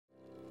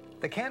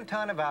The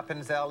canton of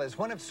Appenzell is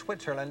one of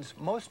Switzerland's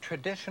most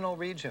traditional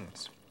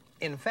regions.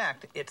 In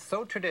fact, it's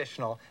so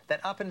traditional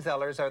that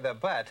Appenzellers are the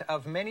butt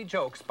of many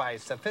jokes by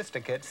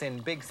sophisticates in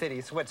big city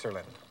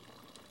Switzerland.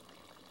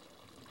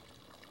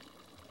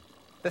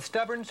 The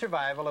stubborn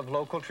survival of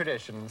local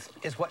traditions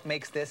is what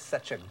makes this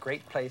such a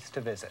great place to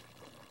visit.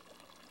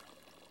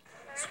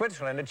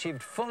 Switzerland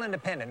achieved full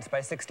independence by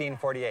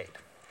 1648.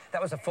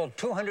 That was a full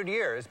 200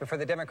 years before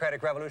the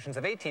democratic revolutions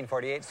of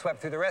 1848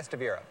 swept through the rest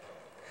of Europe.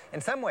 In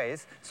some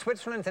ways,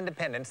 Switzerland's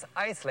independence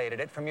isolated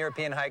it from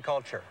European high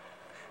culture.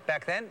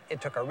 Back then,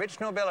 it took a rich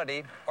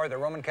nobility or the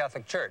Roman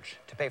Catholic Church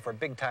to pay for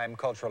big-time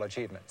cultural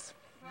achievements.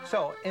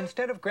 So,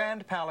 instead of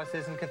grand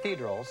palaces and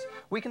cathedrals,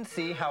 we can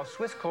see how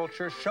Swiss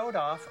culture showed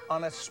off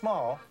on a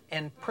small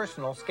and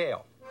personal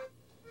scale.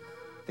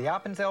 The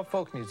Appenzell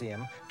Folk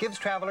Museum gives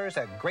travelers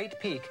a great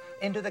peek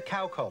into the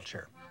cow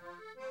culture.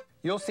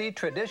 You'll see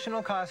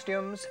traditional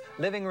costumes,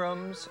 living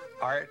rooms,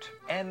 art,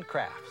 and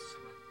crafts.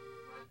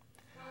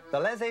 The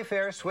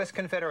laissez-faire Swiss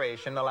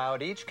Confederation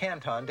allowed each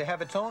canton to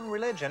have its own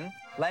religion,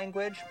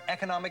 language,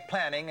 economic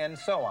planning, and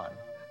so on.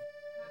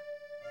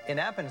 In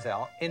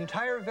Appenzell,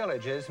 entire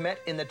villages met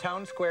in the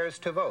town squares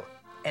to vote,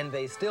 and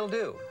they still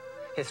do.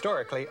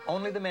 Historically,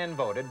 only the men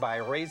voted by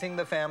raising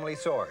the family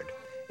sword.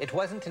 It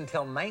wasn't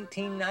until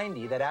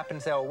 1990 that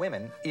Appenzell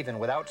women, even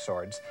without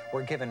swords,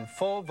 were given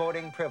full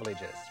voting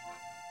privileges.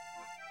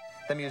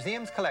 The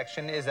museum's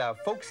collection is a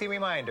folksy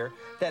reminder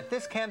that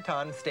this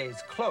canton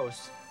stays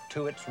close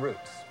to its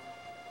roots.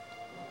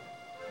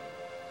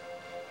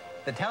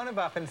 The town of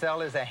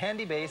Appenzell is a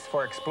handy base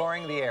for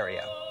exploring the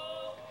area.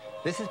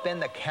 This has been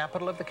the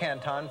capital of the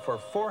canton for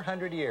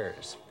 400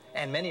 years,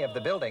 and many of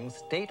the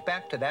buildings date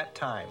back to that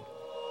time.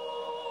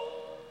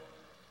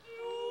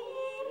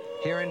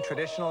 Here in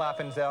traditional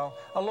Appenzell,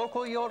 a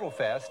local yodel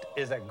fest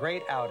is a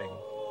great outing.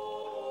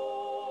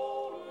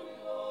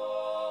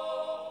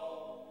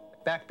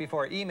 Back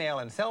before email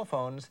and cell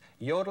phones,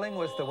 yodeling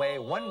was the way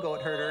one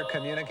goat herder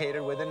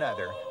communicated with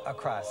another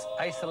across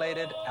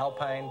isolated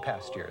alpine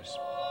pastures.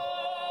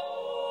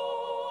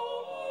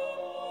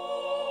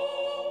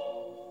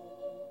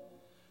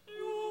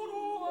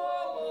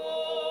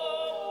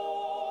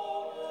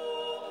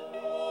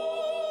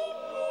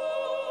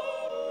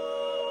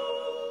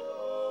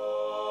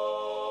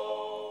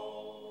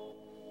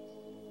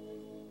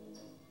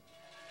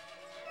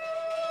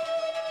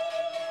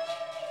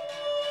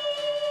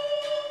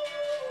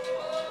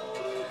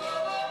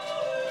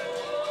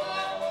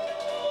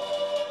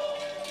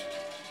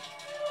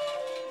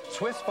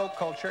 Swiss folk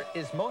culture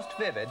is most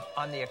vivid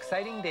on the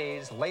exciting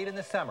days late in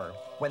the summer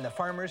when the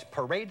farmers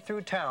parade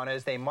through town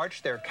as they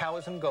march their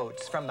cows and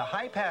goats from the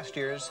high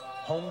pastures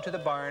home to the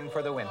barn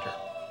for the winter.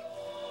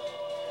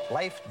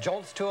 Life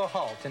jolts to a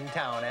halt in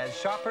town as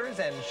shoppers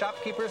and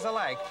shopkeepers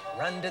alike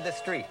run to the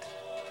street.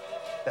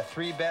 The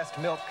three best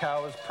milk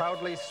cows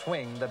proudly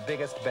swing the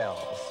biggest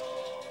bells.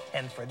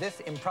 And for this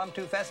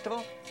impromptu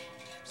festival,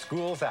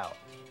 school's out.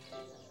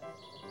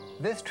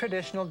 This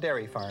traditional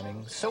dairy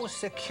farming, so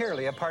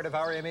securely a part of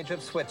our image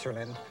of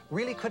Switzerland,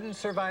 really couldn't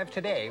survive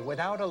today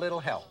without a little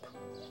help.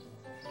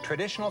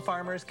 Traditional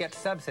farmers get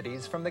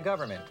subsidies from the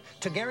government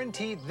to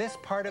guarantee this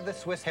part of the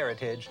Swiss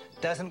heritage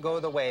doesn't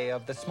go the way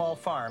of the small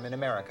farm in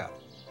America.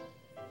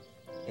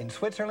 In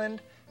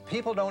Switzerland,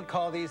 people don't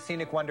call these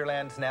scenic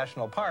wonderlands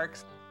national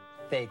parks.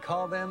 They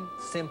call them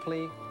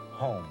simply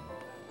home.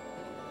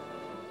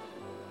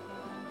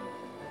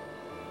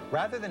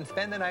 Rather than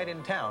spend the night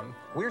in town,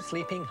 we're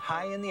sleeping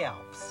high in the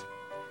Alps.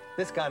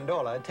 This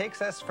gondola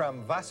takes us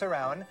from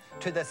Wasserauen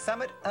to the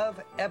summit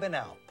of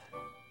Ebenalp.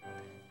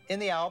 In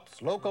the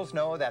Alps, locals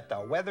know that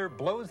the weather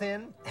blows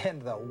in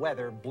and the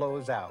weather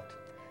blows out.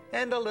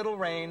 And a little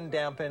rain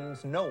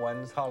dampens no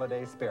one's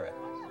holiday spirit.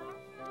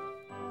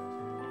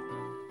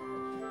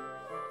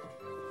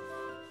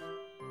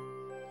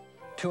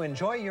 To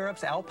enjoy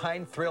Europe's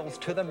alpine thrills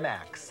to the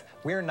max,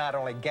 we're not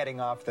only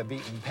getting off the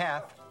beaten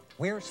path,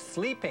 we're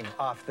sleeping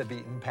off the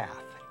beaten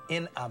path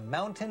in a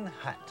mountain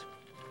hut.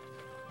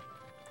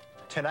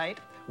 Tonight,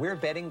 we're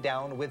bedding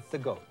down with the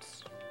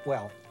goats.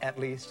 Well, at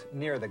least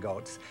near the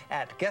goats,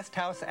 at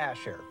Guesthouse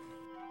Asher.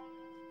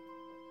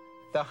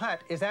 The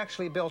hut is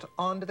actually built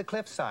onto the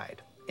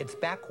cliffside. Its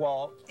back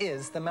wall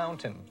is the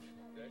mountain.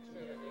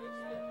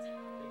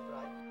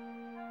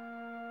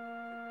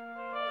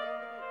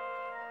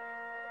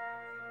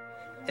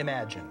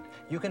 Imagine,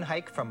 you can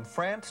hike from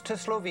France to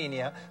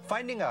Slovenia,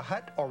 finding a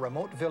hut or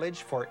remote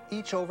village for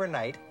each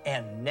overnight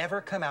and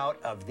never come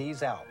out of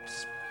these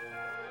Alps.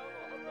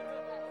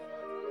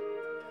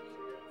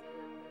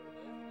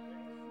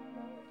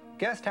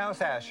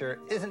 Guesthouse Asher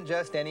isn't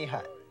just any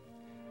hut.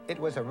 It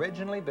was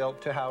originally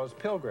built to house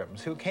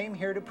pilgrims who came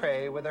here to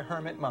pray with a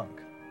hermit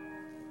monk.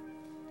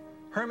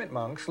 Hermit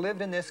monks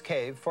lived in this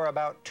cave for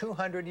about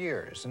 200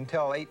 years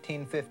until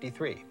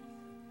 1853.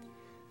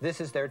 This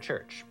is their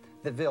church,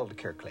 the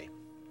Wildkirche.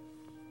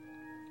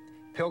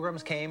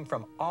 Pilgrims came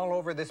from all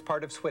over this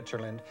part of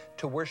Switzerland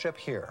to worship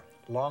here,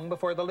 long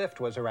before the lift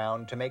was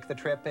around to make the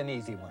trip an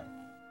easy one.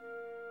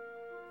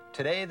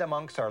 Today the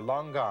monks are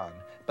long gone,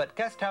 but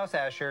Guest House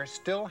Asher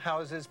still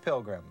houses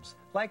pilgrims,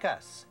 like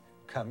us,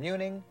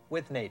 communing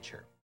with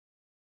nature.